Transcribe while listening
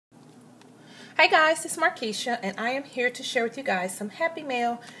Hi guys, it's Markeisha and I am here to share with you guys some happy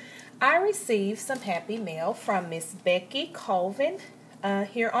mail. I received some happy mail from Miss Becky Colvin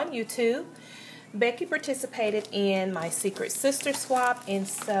here on YouTube. Becky participated in my Secret Sister swap, and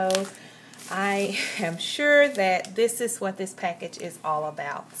so I am sure that this is what this package is all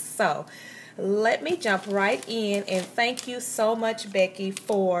about. So let me jump right in, and thank you so much, Becky,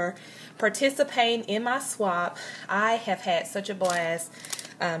 for participating in my swap. I have had such a blast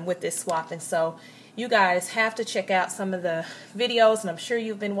with this swap, and so you guys have to check out some of the videos, and I'm sure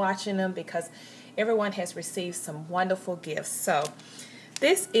you've been watching them because everyone has received some wonderful gifts. So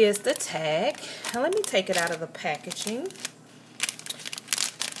this is the tag. Now let me take it out of the packaging.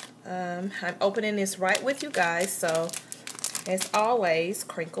 I'm opening this right with you guys, so as always,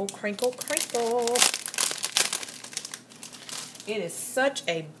 crinkle, crinkle, crinkle. It is such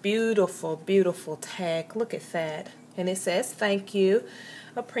a beautiful, beautiful tag. Look at that. And it says thank you.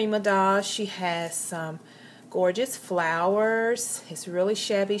 A prima doll. She has some gorgeous flowers. It's really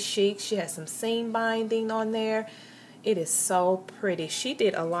shabby chic. She has some seam binding on there. It is so pretty. She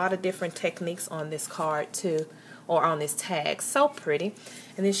did a lot of different techniques on this card too, or on this tag. So pretty.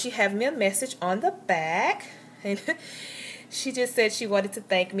 And then she have me a message on the back, and she just said she wanted to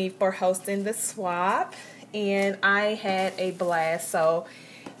thank me for hosting the swap, and I had a blast. So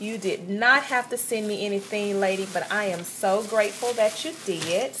you did not have to send me anything, lady, but I am so grateful that you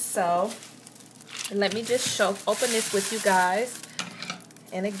did. So let me just open this with you guys.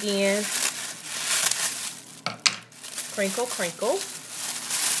 And again, crinkle, crinkle.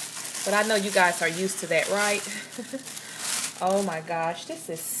 But I know you guys are used to that, right? Oh my gosh, this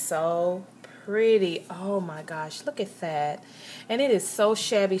is so pretty. Oh my gosh, look at that. And it is so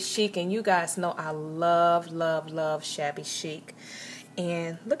shabby chic, and you guys know I love, love, love shabby chic.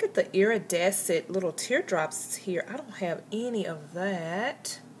 And look at the iridescent little teardrops here. I don't have any of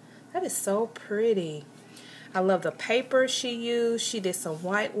that. That is so pretty. I love the paper she used. She did some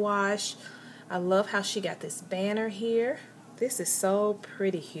whitewash. I love how she got this banner here. This is so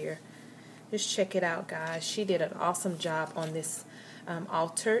pretty here. Just check it out, guys. She did an awesome job on this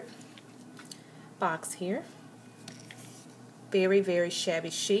altered box here. Very, very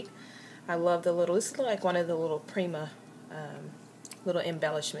shabby chic. I love the little, this is like one of the little prima little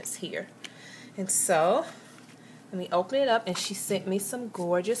embellishments here. And so let me open it up, and she sent me some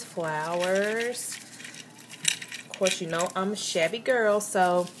gorgeous flowers. Of course, you know I'm a shabby girl,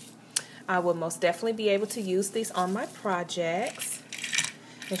 so I will most definitely be able to use these on my projects.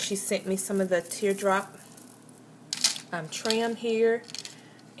 And she sent me some of the teardrop trim here,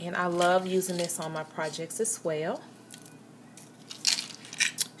 and I love using this on my projects as well.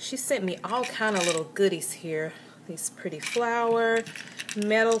 She sent me all kind of little goodies here. These pretty flower,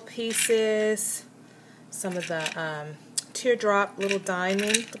 metal pieces, some of the teardrop little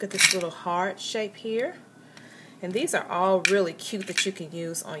diamond. Look at this little heart shape here. And these are all really cute that you can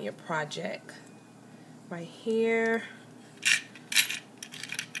use on your project. Right here.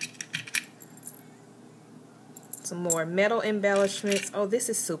 Some more metal embellishments. Oh, this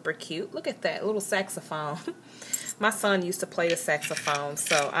is super cute. Look at that little saxophone. My son used to play the saxophone,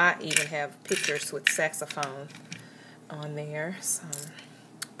 so I even have pictures with saxophone on there. Some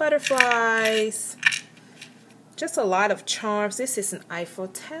butterflies. Just a lot of charms. This is an Eiffel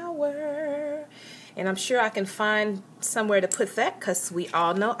Tower. And I'm sure I can find somewhere to put that, because we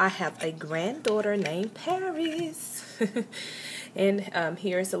all know I have a granddaughter named Paris. And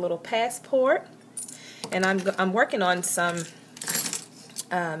here's a little passport. And I'm working on some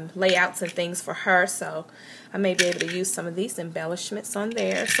layouts and things for her, so I may be able to use some of these embellishments on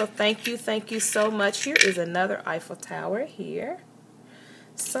there. So thank you so much. Here is another Eiffel Tower here.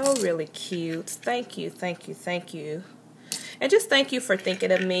 So really cute. Thank you, thank you, thank you. And just thank you for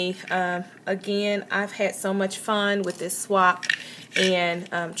thinking of me. Again, I've had so much fun with this swap, and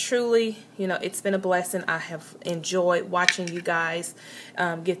truly, you know, it's been a blessing. I have enjoyed watching you guys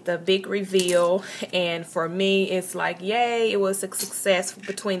get the big reveal, and for me, it's like, yay, it was a success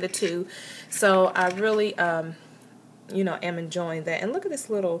between the two. So I really, you know, am enjoying that. And look at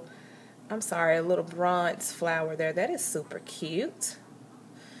this little, I'm sorry, a little bronze flower there. That is super cute.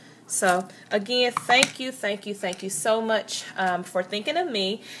 So again, thank you so much for thinking of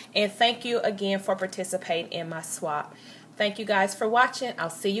me, and thank you again for participating in my swap. Thank you guys for watching. I'll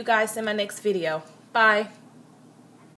see you guys in my next video. Bye.